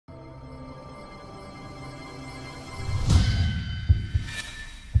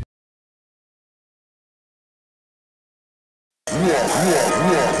This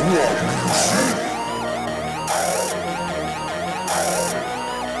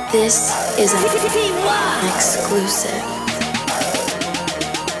is an exclusive.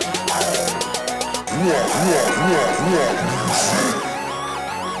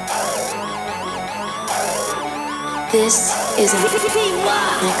 This is an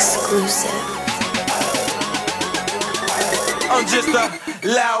exclusive. I'm just a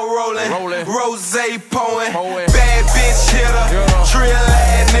loud rollin', rose pouring, bad bitch hitter, trill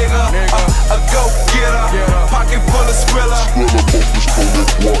ass nigga, a go getter, pocket full of Skrilla.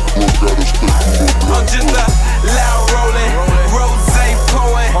 I'm just a loud rollin', rose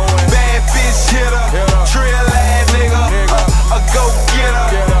pouring, bad bitch hitter, trill ass nigga, a go getter,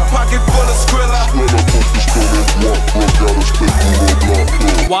 pocket full of Skrilla.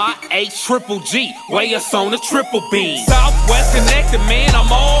 YH-triple-G, way us on the triple beam. Southwest connected, man,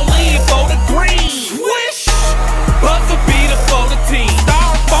 I'm all in for the green. Swish! Buzzer beater for the team.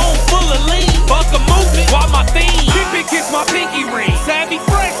 Styrofoam full of lean. Fuck a movement, while my theme. Pippin kiss my pinky ring. Savvy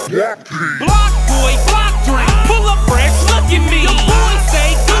fresh. Block boy, block drink. Pull up fresh, look at me. Your boys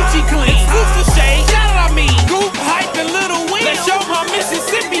say Gucci clean. Exclusive shade, shout out I mean. Goop, hype, and Little Wheel. Let's show how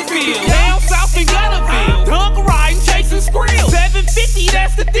Mississippi feel. Down south in Gutterville. Dunk riding, chasing skrill. 750,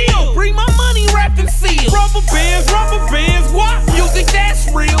 that's the deal. Bring my money wrapped in seal. Rubber bands, what? Music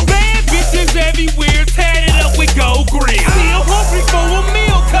that's real. Bad bitches everywhere, tatted up with gold grill. Still hungry for a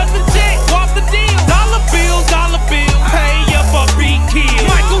meal, cousin Jack, walk the deal. Dollar bill, pay up or be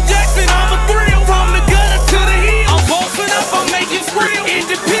killed. Michael Jackson, I'm a thrill. From the gutter to the hill. I'm bossing up, I'm making skrill.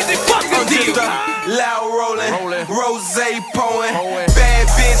 Independent, fuck the deal. Loud rollin', rose pouring, bad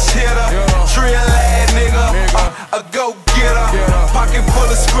bitch hitter, trill ass nigga, a go getter, pocket full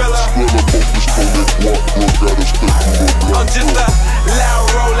of Skrilla. I'm just a loud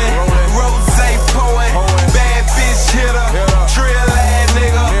rollin', rose pouring, bad bitch hitter, trill ass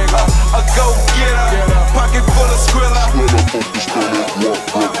nigga, a go getter, pocket full of Skrilla.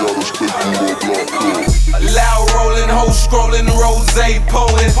 Loud rollin', hoe scrollin', rose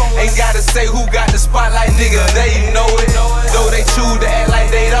pouring. Ain't gotta say who got the spotlight, nigga, they know it. Though they choose to act like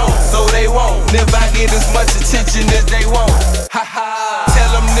they don't, so they won't. Never get as much attention as they want. Ha ha.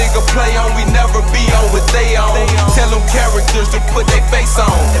 Tell them nigga play on, we never be on what they on. Tell them characters to put their face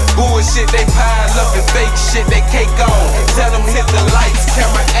on. Bullshit they pile up and fake shit they cake on. Tell them hit the lights,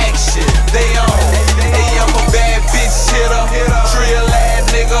 camera action, they on. Hey, I'm a bad bitch hitter, trill ass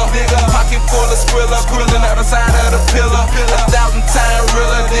nigga, pocket full of Skrilla, grillin' out the side of the pillar. 1,000 times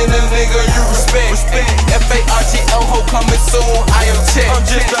realer than a nigga you respect. FARGO ho coming soon, I am check. I'm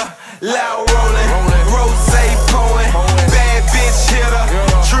just a loud rollin', rose pouring, bad bitch hitter,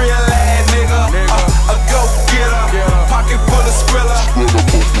 trill ass nigga, a go getter, pocket full of Skrilla.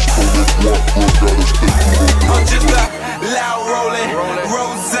 I'm just a loud rollin',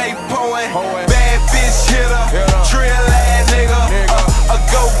 rose pouring, bad bitch hitter, trill ass nigga, a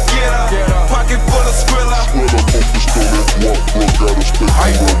go getter, pocket full of Skrilla.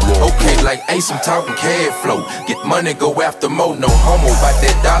 Okay, like Ace, I'm talking cash flow. Get money, go after more. No homo, by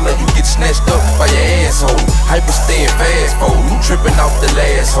that dollar, you get snatched up by your asshole. Hypah staying fast forward, you tripping off the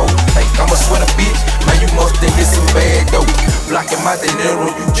last hole. Like I'm a sweater bitch, man, you must have hit some bad dope. Blocking my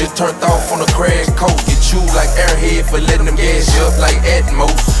dinero, you just turned off on a crash coat. Get chewed like airhead for letting them gas you up like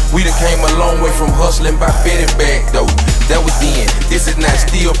Atmos. We done came a long way from hustling by Betty back though. That was then, this is not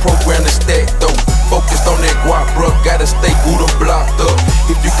still programmed to stack though. Focused on that guap, bro, gotta stay Buddha blocked up.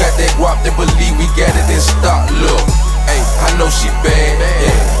 If you got that guap, then believe we got it in stock. Look, hey, I know she bad,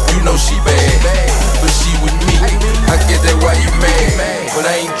 yeah, you know she bad, but she with me, I get that why you mad. But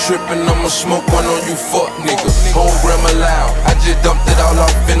I ain't trippin', I'ma smoke one on you fuck nigga. Home grandma loud, I just dumped it all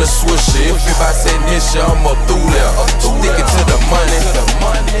off in a swisher. If I said this shit, I'm up through there. Stickin' to the money,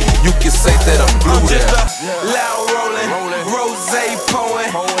 you can say that I'm blue there. Loud rollin', rose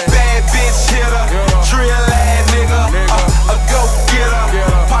pouring, bad bitch hitter, trill ass nigga, a go getter,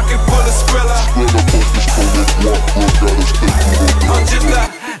 pocket full of Skrilla. I'm just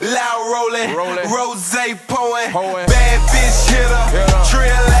a loud rollin', rose pouring, bad bitch hitter,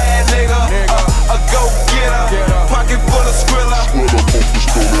 trill ass nigga, a go getter, pocket full of Skrilla.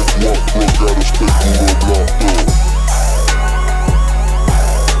 Gotta stay